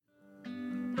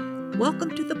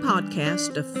Welcome to the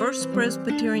podcast of First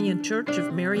Presbyterian Church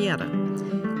of Marietta,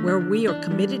 where we are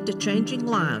committed to changing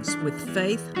lives with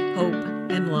faith, hope,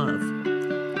 and love.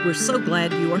 We're so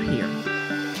glad you are here.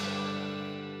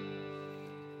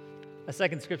 A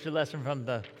second scripture lesson from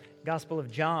the Gospel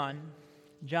of John,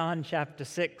 John chapter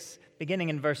 6, beginning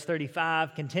in verse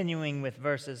 35, continuing with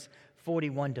verses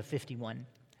 41 to 51.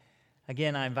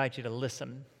 Again, I invite you to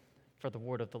listen for the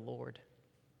word of the Lord.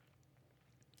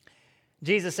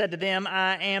 Jesus said to them,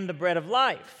 I am the bread of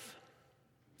life.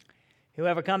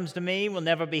 Whoever comes to me will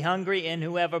never be hungry, and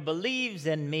whoever believes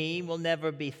in me will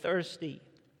never be thirsty.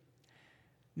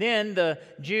 Then the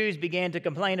Jews began to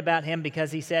complain about him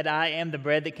because he said, I am the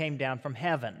bread that came down from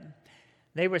heaven.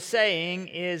 They were saying,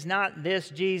 is not this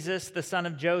Jesus, the son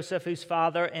of Joseph, whose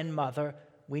father and mother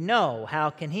we know? How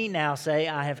can he now say,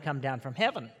 I have come down from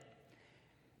heaven?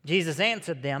 Jesus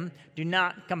answered them, do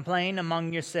not complain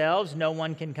among yourselves. No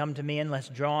one can come to me unless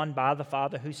drawn by the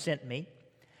Father who sent me.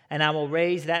 And I will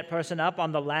raise that person up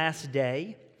on the last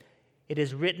day. It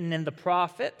is written in the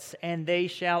prophets, and they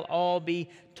shall all be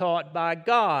taught by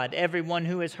God. Everyone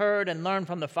who has heard and learned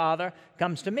from the Father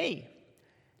comes to me.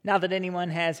 Not that anyone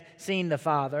has seen the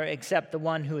Father except the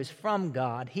one who is from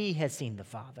God. He has seen the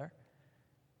Father.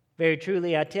 Very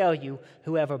truly I tell you,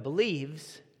 whoever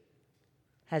believes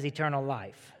has eternal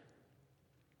life.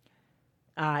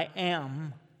 I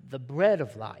am the bread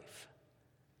of life.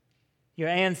 Your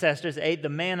ancestors ate the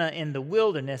manna in the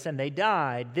wilderness and they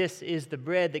died. This is the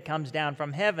bread that comes down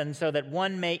from heaven so that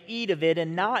one may eat of it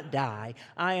and not die.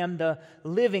 I am the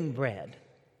living bread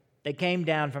that came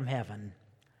down from heaven.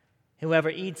 Whoever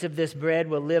eats of this bread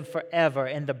will live forever,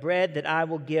 and the bread that I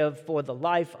will give for the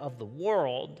life of the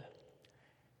world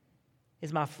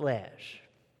is my flesh.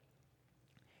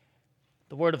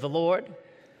 The word of the Lord.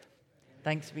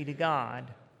 Thanks be to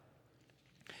God.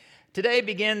 Today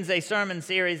begins a sermon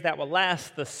series that will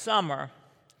last the summer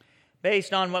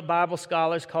based on what Bible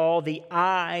scholars call the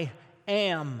I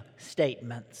am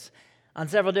statements. On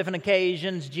several different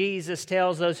occasions, Jesus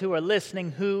tells those who are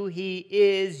listening who he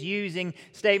is, using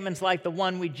statements like the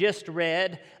one we just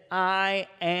read, I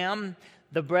am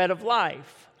the bread of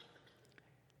life.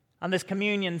 On this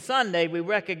Communion Sunday, we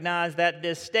recognize that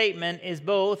this statement is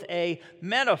both a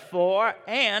metaphor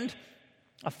and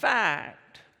a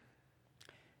fact.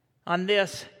 On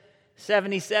this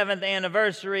 77th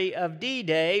anniversary of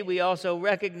D-Day, we also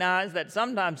recognize that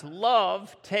sometimes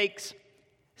love takes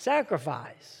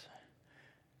sacrifice.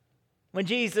 When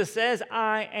Jesus says,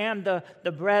 I am the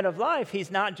bread of life,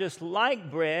 he's not just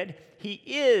like bread, he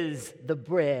is the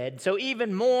bread. So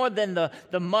even more than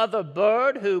the mother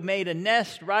bird who made a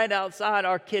nest right outside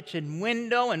our kitchen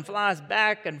window and flies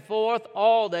back and forth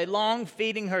all day long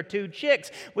feeding her 2 chicks,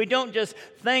 we don't just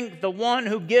thank the one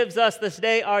who gives us this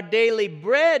day our daily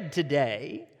bread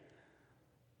today.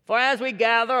 For as we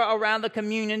gather around the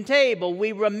communion table,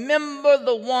 we remember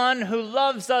the one who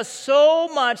loves us so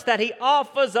much that he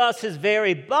offers us his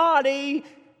very body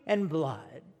and blood.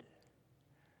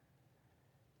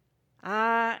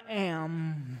 I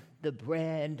am the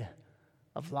bread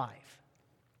of life.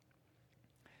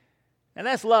 And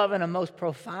that's love in a most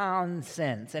profound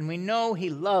sense. And we know he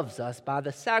loves us by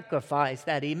the sacrifice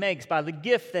that he makes, by the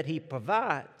gift that he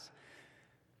provides.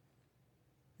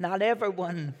 Not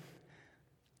everyone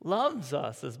loves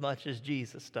us as much as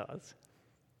Jesus does.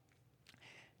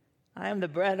 I am the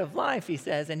bread of life, he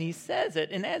says, and he says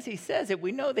it. And as he says it,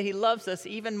 we know that he loves us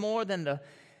even more than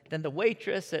the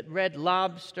waitress at Red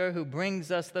Lobster who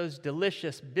brings us those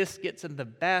delicious biscuits in the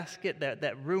basket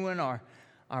that ruin our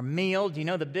meal. Do you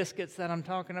know the biscuits that I'm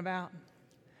talking about?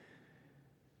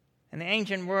 In the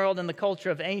ancient world, in the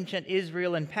culture of ancient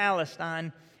Israel and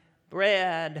Palestine,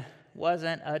 bread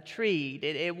wasn't a treat.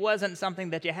 It wasn't something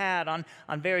that you had on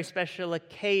very special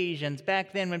occasions.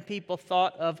 Back then, when people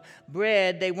thought of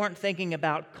bread, they weren't thinking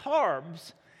about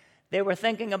carbs. They were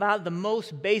thinking about the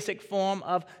most basic form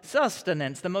of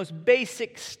sustenance, the most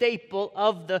basic staple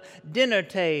of the dinner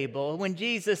table. When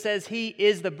Jesus says he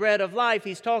is the bread of life,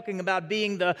 he's talking about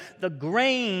being the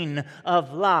grain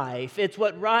of life. It's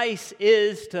what rice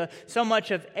is to so much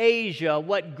of Asia,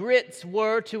 what grits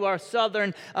were to our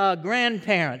southern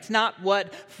grandparents, not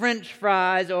what French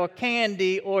fries or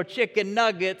candy or chicken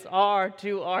nuggets are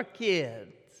to our kids.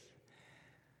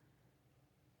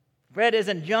 Bread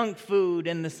isn't junk food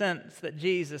in the sense that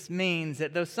Jesus means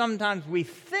it, though sometimes we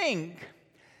think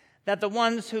that the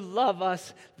ones who love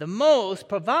us the most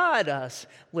provide us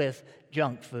with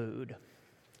junk food.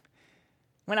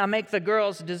 When I make the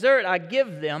girls dessert, I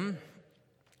give them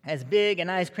as big an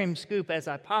ice cream scoop as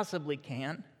I possibly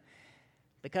can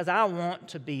because I want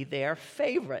to be their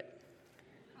favorite.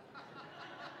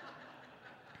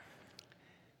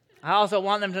 I also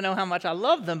want them to know how much I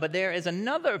love them, but there is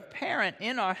another parent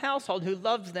in our household who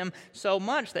loves them so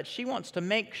much that she wants to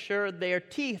make sure their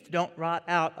teeth don't rot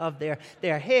out of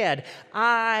their head.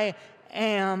 I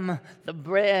am the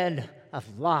bread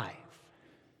of life.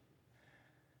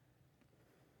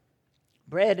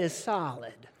 Bread is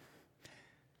solid.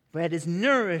 Bread is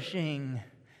nourishing.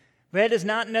 Bread is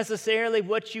not necessarily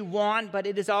what you want, but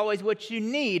it is always what you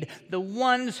need. The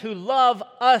ones who love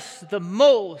us the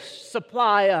most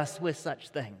supply us with such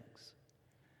things.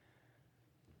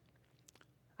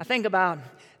 I think about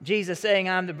Jesus saying,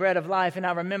 I'm the bread of life, and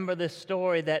I remember this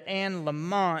story that Anne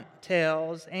Lamott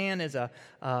tells. Anne is a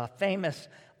famous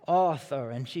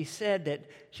author, and she said that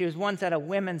she was once at a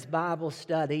women's Bible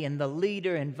study, and the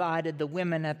leader invited the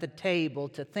women at the table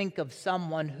to think of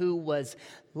someone who was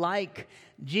like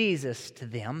Jesus to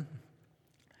them.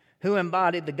 Who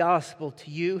embodied the gospel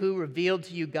to you? Who revealed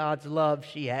to you God's love,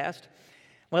 she asked.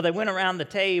 Well, they went around the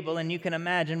table, and you can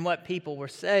imagine what people were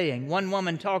saying. One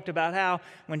woman talked about how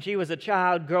when she was a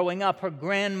child growing up, her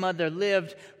grandmother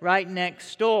lived right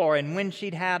next door, and when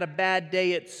she'd had a bad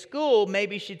day at school,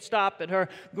 maybe she'd stop at her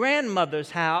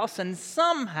grandmother's house, and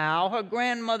somehow her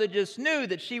grandmother just knew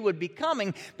that she would be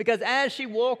coming, because as she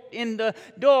walked in the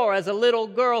door as a little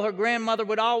girl, her grandmother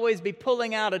would always be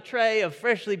pulling out a tray of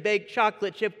freshly baked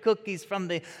chocolate chip cookies from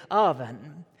the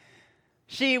oven.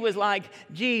 She was like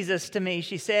Jesus to me,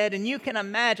 she said, and you can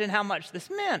imagine how much this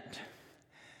meant.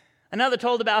 Another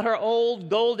told about her old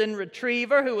golden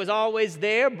retriever who was always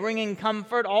there bringing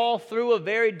comfort all through a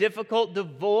very difficult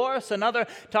divorce. Another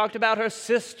talked about her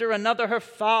sister, another her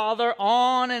father,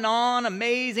 on,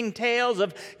 amazing tales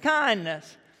of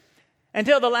kindness.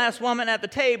 Until the last woman at the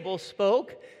table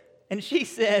spoke, and she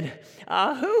said,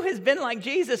 who has been like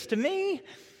Jesus to me?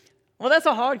 Well, that's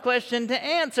a hard question to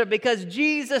answer because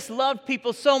Jesus loved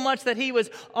people so much that he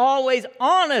was always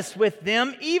honest with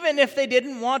them, even if they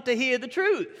didn't want to hear the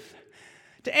truth.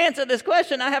 To answer this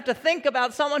question, I have to think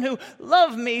about someone who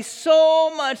loved me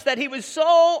so much that he was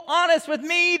so honest with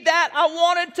me that I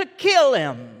wanted to kill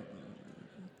him.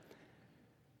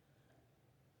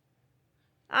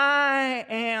 I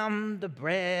am the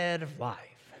bread of life.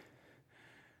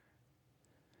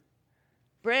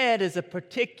 Bread is a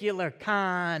particular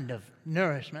kind of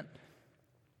nourishment.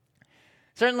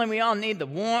 Certainly we all need the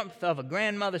warmth of a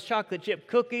grandmother's chocolate chip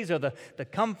cookies or the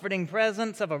comforting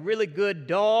presence of a really good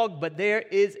dog, but there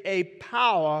is a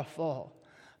powerful,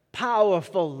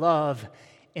 powerful love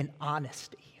in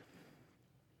honesty.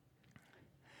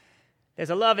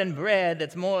 There's a love in bread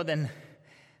that's more than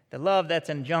the love that's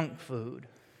in junk food.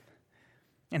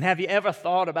 And have you ever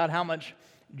thought about how much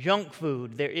junk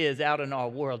food there is out in our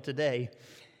world today?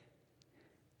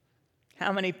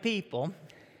 How many people,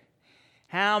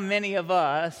 how many of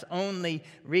us only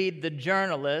read the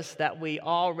journalists that we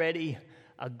already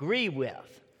agree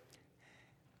with?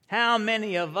 How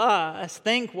many of us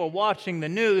think we're watching the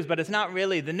news, but it's not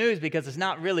really the news because it's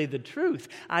not really the truth?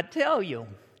 I tell you,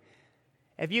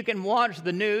 if you can watch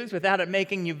the news without it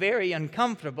making you very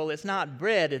uncomfortable, it's not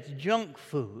bread, it's junk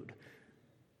food,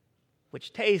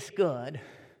 which tastes good,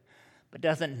 but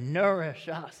doesn't nourish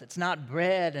us. It's not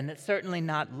bread, and it's certainly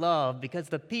not love, because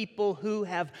the people who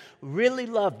have really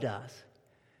loved us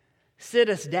sit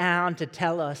us down to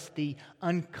tell us the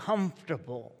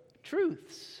uncomfortable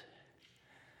truths.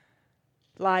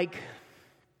 Like,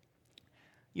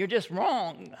 you're just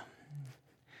wrong.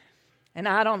 And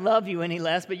I don't love you any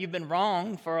less, but you've been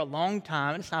wrong for a long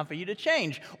time, and it's time for you to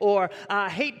change. Or, I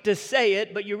hate to say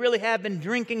it, but you really have been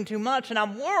drinking too much, and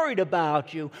I'm worried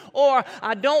about you. Or,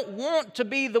 I don't want to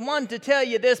be the one to tell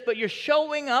you this, but you're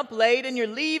showing up late, and you're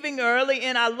leaving early,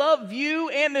 and I love you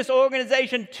and this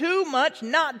organization too much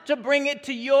not to bring it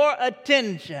to your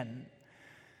attention.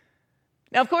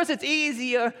 Now, of course, it's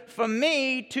easier for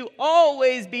me to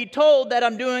always be told that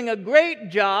I'm doing a great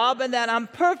job and that I'm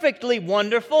perfectly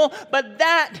wonderful, but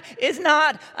that is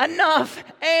not enough,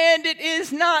 and it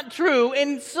is not true.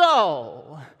 And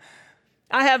so,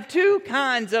 I have two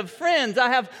kinds of friends. I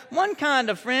have one kind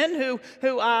of friend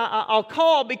who I'll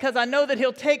call because I know that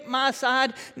he'll take my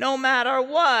side no matter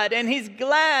what. And he's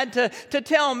glad to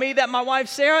tell me that my wife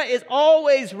Sarah is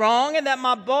always wrong and that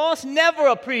my boss never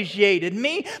appreciated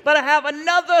me. But I have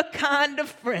another kind of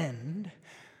friend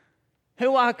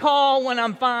who I call when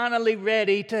I'm finally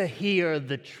ready to hear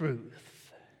the truth.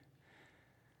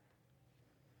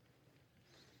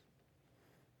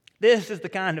 This is the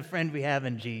kind of friend we have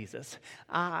in Jesus.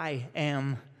 I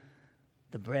am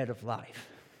the bread of life.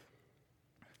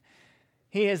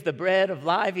 He is the bread of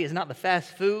life. He is not the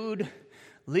fast food,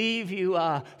 fill you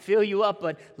up,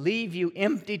 but leave you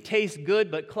empty, tastes good,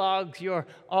 but clogs your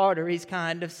arteries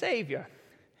kind of Savior.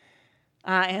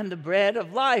 I am the bread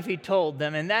of life, he told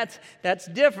them, and that's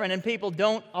different, and people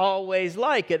don't always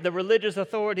like it. The religious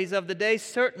authorities of the day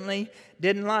certainly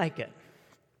didn't like it.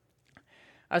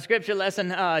 Our scripture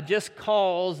lesson just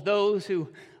calls those who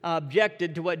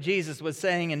objected to what Jesus was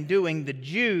saying and doing the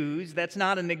Jews. That's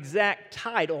not an exact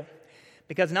title,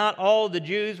 because not all the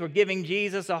Jews were giving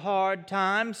Jesus a hard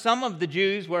time. Some of the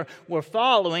Jews were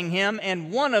following him,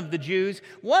 and one of the Jews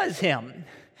was him.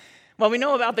 What we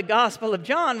know about the Gospel of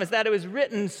John was that it was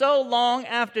written so long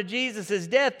after Jesus'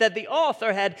 death that the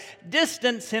author had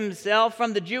distanced himself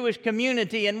from the Jewish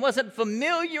community and wasn't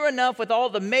familiar enough with all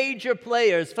the major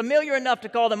players, familiar enough to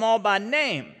call them all by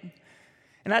name.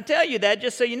 And I tell you that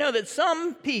just so you know that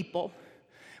some people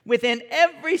within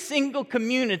every single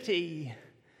community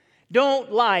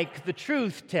don't like the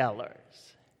truth tellers.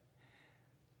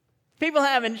 People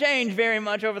haven't changed very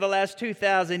much over the last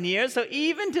 2,000 years, so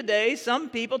even today, some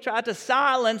people try to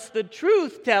silence the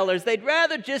truth tellers. They'd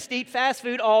rather just eat fast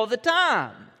food all the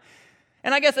time.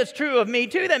 And I guess that's true of me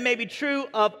too. That may be true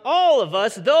of all of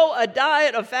us, though a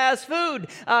diet of fast food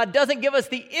doesn't give us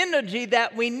the energy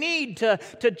that we need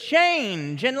to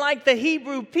change. And like the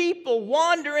Hebrew people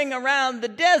wandering around the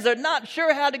desert, not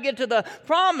sure how to get to the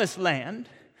promised land,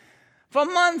 for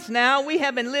months now we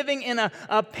have been living in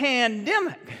a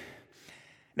pandemic.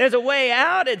 There's a way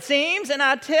out, it seems, and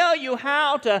I tell you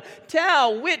how to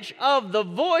tell which of the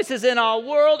voices in our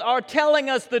world are telling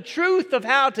us the truth of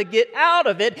how to get out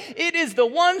of it. It is the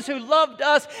ones who loved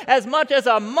us as much as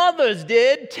our mothers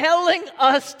did, telling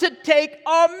us to take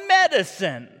our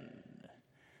medicine.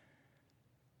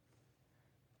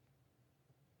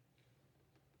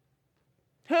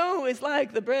 Who is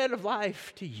like the bread of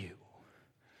life to you?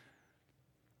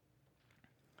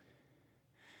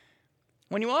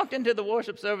 When you walked into the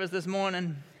worship service this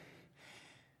morning,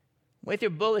 with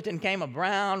your bulletin came a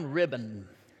brown ribbon.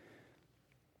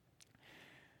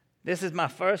 This is my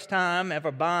first time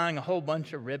ever buying a whole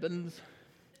bunch of ribbons.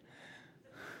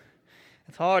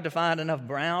 It's hard to find enough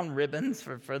brown ribbons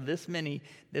for this many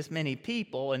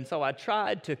people, and so I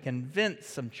tried to convince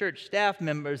some church staff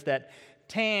members that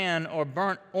tan or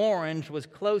burnt orange was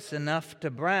close enough to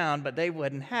brown, but they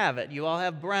wouldn't have it. You all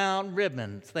have brown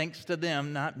ribbons, thanks to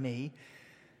them, not me.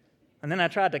 And then I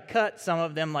tried to cut some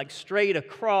of them like straight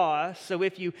across. So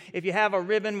if you have a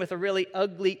ribbon with a really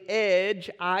ugly edge,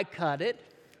 I cut it.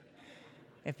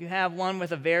 If you have one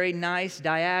with a very nice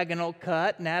diagonal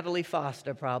cut, Natalie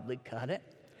Foster probably cut it.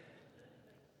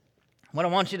 What I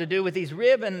want you to do with these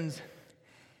ribbons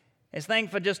is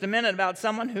think for just a minute about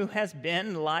someone who has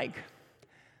been like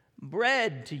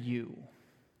bread to you.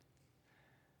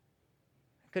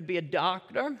 It could be a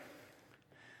doctor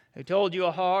who told you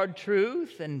a hard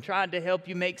truth and tried to help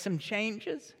you make some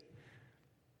changes.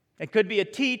 It could be a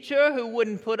teacher who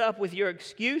wouldn't put up with your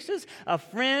excuses, a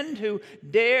friend who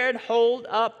dared hold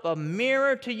up a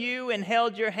mirror to you and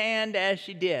held your hand as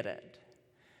she did it.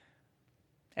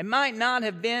 It might not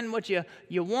have been what you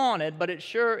wanted, but it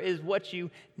sure is what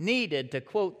you needed, to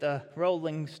quote the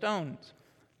Rolling Stones.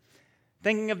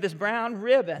 Thinking of this brown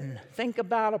ribbon, think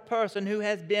about a person who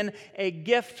has been a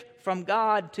gift from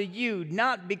God to you,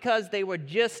 not because they were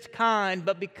just kind,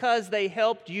 but because they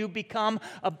helped you become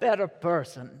a better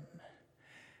person.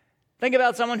 Think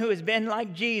about someone who has been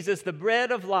like Jesus, the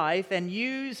bread of life, and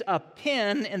use a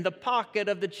pen in the pocket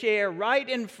of the chair right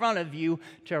in front of you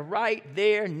to write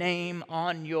their name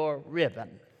on your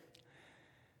ribbon.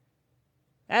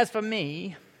 As for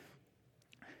me,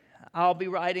 I'll be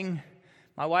writing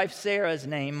my wife Sarah's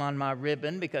name on my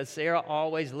ribbon because Sarah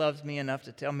always loves me enough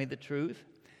to tell me the truth.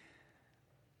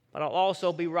 But I'll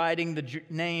also be writing the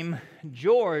name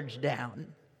George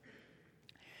down.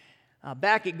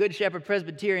 Back at Good Shepherd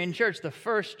Presbyterian Church, the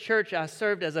first church I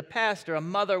served as a pastor, a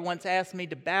mother once asked me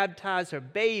to baptize her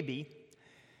baby.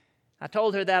 I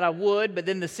told her that I would, but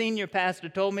then the senior pastor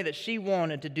told me that she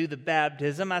wanted to do the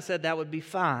baptism. I said that would be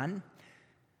fine.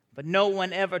 But no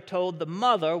one ever told the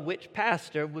mother which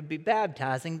pastor would be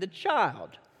baptizing the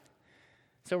child.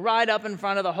 So right up in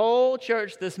front of the whole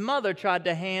church, this mother tried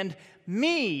to hand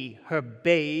me her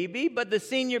baby, but the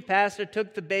senior pastor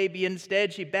took the baby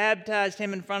instead. She baptized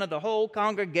him in front of the whole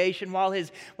congregation while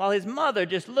his mother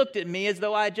just looked at me as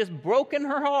though I had just broken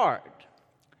her heart.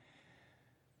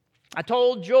 I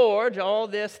told George all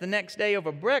this the next day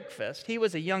over breakfast. He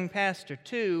was a young pastor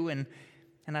too,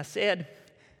 and I said,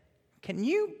 "Can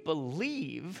you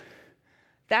believe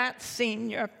that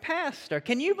senior pastor?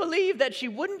 Can you believe that she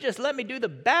wouldn't just let me do the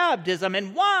baptism?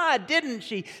 And why didn't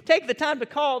she take the time to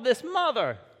call this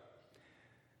mother?"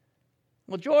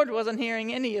 Well, George wasn't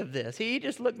hearing any of this. He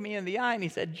just looked me in the eye and he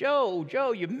said, Joe,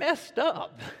 you messed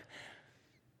up.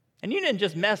 And you didn't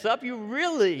just mess up, you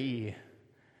really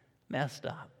messed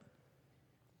up.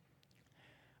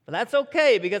 But that's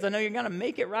okay, because I know you're going to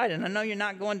make it right, and I know you're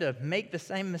not going to make the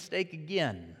same mistake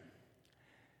again.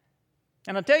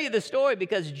 And I'll tell you this story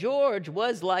because George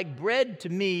was like bread to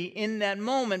me in that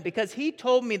moment, because he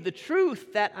told me the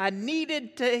truth that I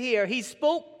needed to hear. He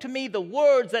spoke to me the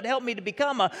words that helped me to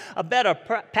become a better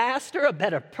pastor, a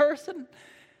better person.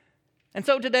 And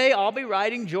so today I'll be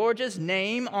writing George's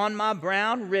name on my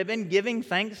brown ribbon, giving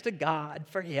thanks to God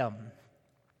for him.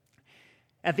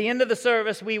 At the end of the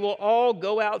service, we will all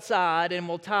go outside and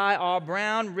we'll tie our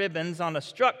brown ribbons on a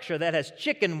structure that has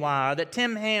chicken wire that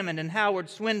Tim Hammond and Howard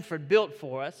Swinford built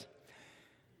for us.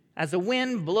 As the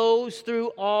wind blows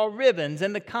through our ribbons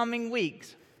in the coming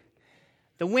weeks,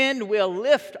 the wind will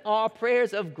lift our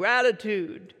prayers of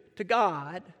gratitude to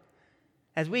God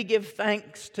as we give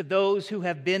thanks to those who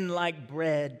have been like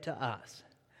bread to us.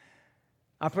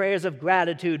 Our prayers of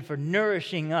gratitude for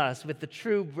nourishing us with the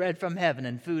true bread from heaven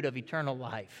and food of eternal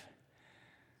life.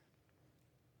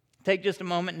 Take just a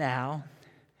moment now,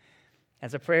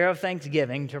 as a prayer of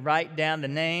thanksgiving, to write down the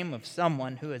name of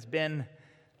someone who has been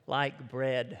like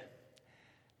bread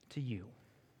to you.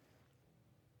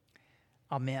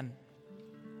 Amen.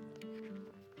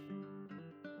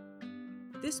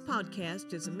 This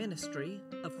podcast is a ministry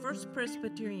of First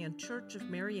Presbyterian Church of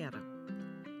Marietta.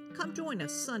 Come join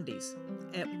us Sundays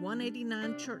at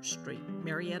 189 Church Street,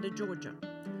 Marietta, Georgia,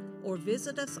 or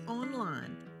visit us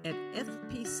online at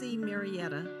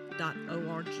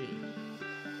fpcmarietta.org.